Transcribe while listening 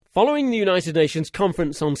Following the United Nations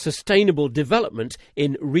Conference on Sustainable Development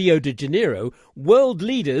in Rio de Janeiro, world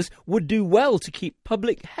leaders would do well to keep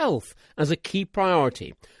public health as a key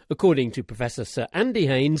priority, according to Professor Sir Andy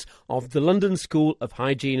Haynes of the London School of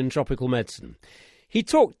Hygiene and Tropical Medicine. He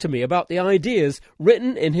talked to me about the ideas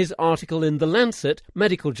written in his article in The Lancet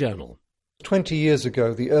Medical Journal. 20 years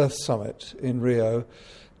ago, the Earth Summit in Rio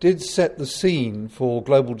did set the scene for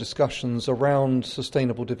global discussions around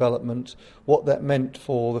sustainable development, what that meant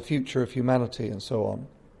for the future of humanity and so on.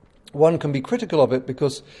 One can be critical of it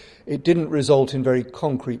because it didn't result in very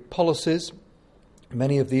concrete policies.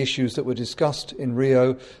 Many of the issues that were discussed in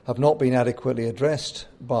Rio have not been adequately addressed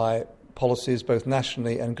by policies both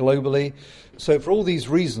nationally and globally. So for all these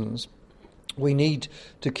reasons, we need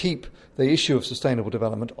to keep the issue of sustainable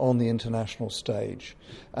development on the international stage.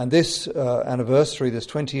 And this anniversary, this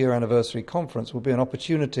 20-year anniversary conference, will be an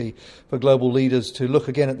opportunity for global leaders to look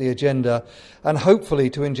again at the agenda and hopefully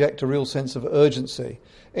to inject a real sense of urgency,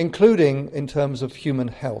 including in terms of human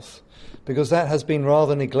health, because that has been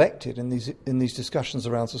rather neglected in these discussions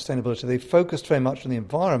around sustainability. They've focused very much on the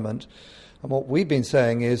environment, and what we've been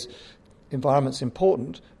saying is environment's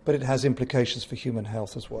important, but it has implications for human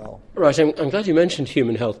health as well. Right, I'm glad you mentioned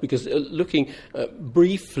human health, because looking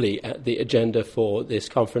briefly at the agenda for this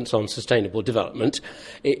conference on sustainable development,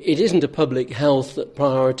 it isn't a public health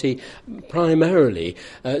priority primarily.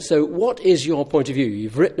 So what is your point of view?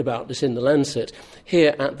 You've written about this in The Lancet.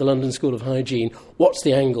 Here at the London School of Hygiene, what's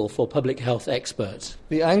the angle for public health experts?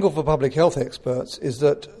 The angle for public health experts is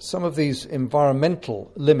that some of these environmental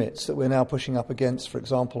limits that we're now pushing up against, for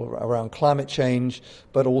example, around climate change,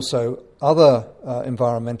 but also other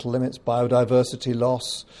environmental limits, biodiversity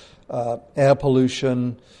loss, air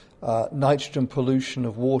pollution, nitrogen pollution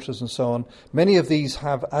of waters and so on, many of these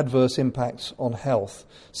have adverse impacts on health.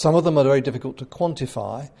 Some of them are very difficult to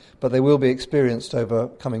quantify, but they will be experienced over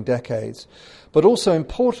coming decades. But also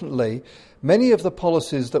importantly, many of the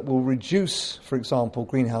policies that will reduce, for example,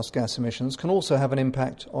 greenhouse gas emissions can also have an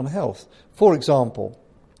impact on health. For example,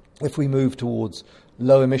 if we move towards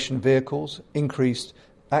low-emission vehicles, increased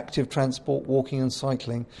active transport, walking and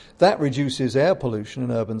cycling, that reduces air pollution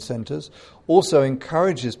in urban centres, also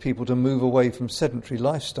encourages people to move away from sedentary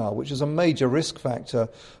lifestyle, which is a major risk factor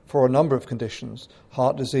for a number of conditions: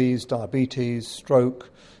 heart disease, diabetes, stroke,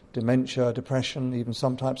 dementia, depression, even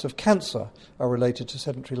some types of cancer are related to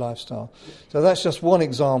sedentary lifestyle. So that's just one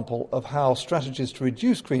example of how strategies to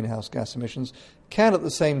reduce greenhouse gas emissions can at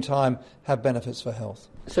the same time have benefits for health.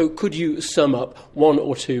 So could you sum up one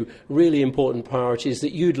or two really important priorities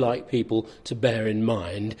that you'd like people to bear in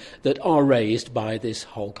mind that are raised by this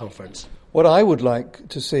whole conference? What I would like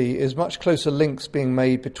to see is much closer links being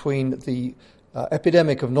made between the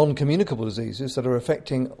epidemic of non-communicable diseases that are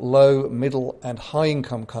affecting low, middle and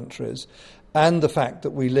high-income countries and the fact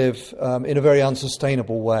that we live in a very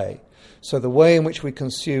unsustainable way. So the way in which we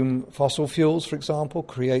consume fossil fuels, for example,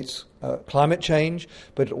 creates climate change,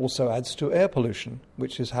 but it also adds to air pollution,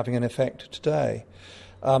 which is having an effect today.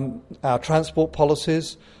 Our transport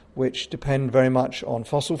policies, which depend very much on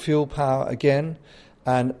fossil fuel power again,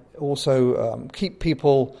 and also keep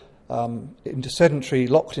people locked into sedentary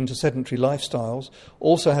lifestyles,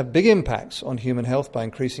 also have big impacts on human health by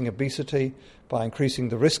increasing obesity, by increasing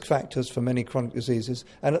the risk factors for many chronic diseases,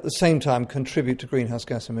 and at the same time contribute to greenhouse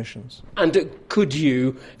gas emissions. And could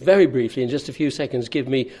you, very briefly, in just a few seconds, give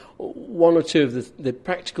me one or two of the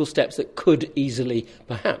practical steps that could easily,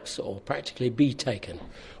 perhaps, or practically be taken?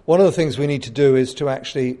 One of the things we need to do is to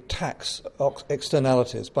actually tax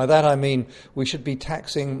externalities. By that I mean we should be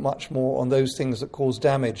taxing much more on those things that cause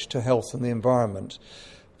damage to health and the environment.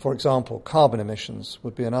 For example, carbon emissions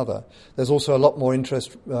would be another. There's also a lot more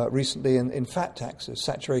interest recently in fat taxes,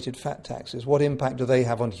 saturated fat taxes. What impact do they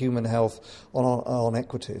have on human health, on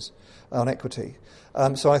equity?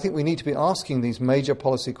 So I think we need to be asking these major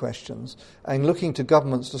policy questions and looking to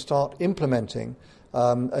governments to start implementing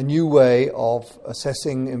a new way of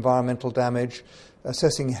assessing environmental damage,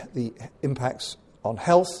 assessing the impacts on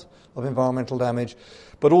health of environmental damage,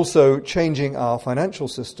 but also changing our financial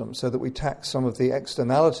system so that we tax some of the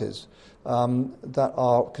externalities that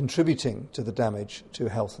are contributing to the damage to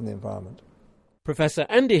health and the environment. Professor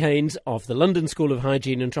Andy Haynes of the London School of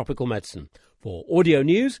Hygiene and Tropical Medicine. For Audio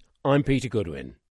News, I'm Peter Goodwin.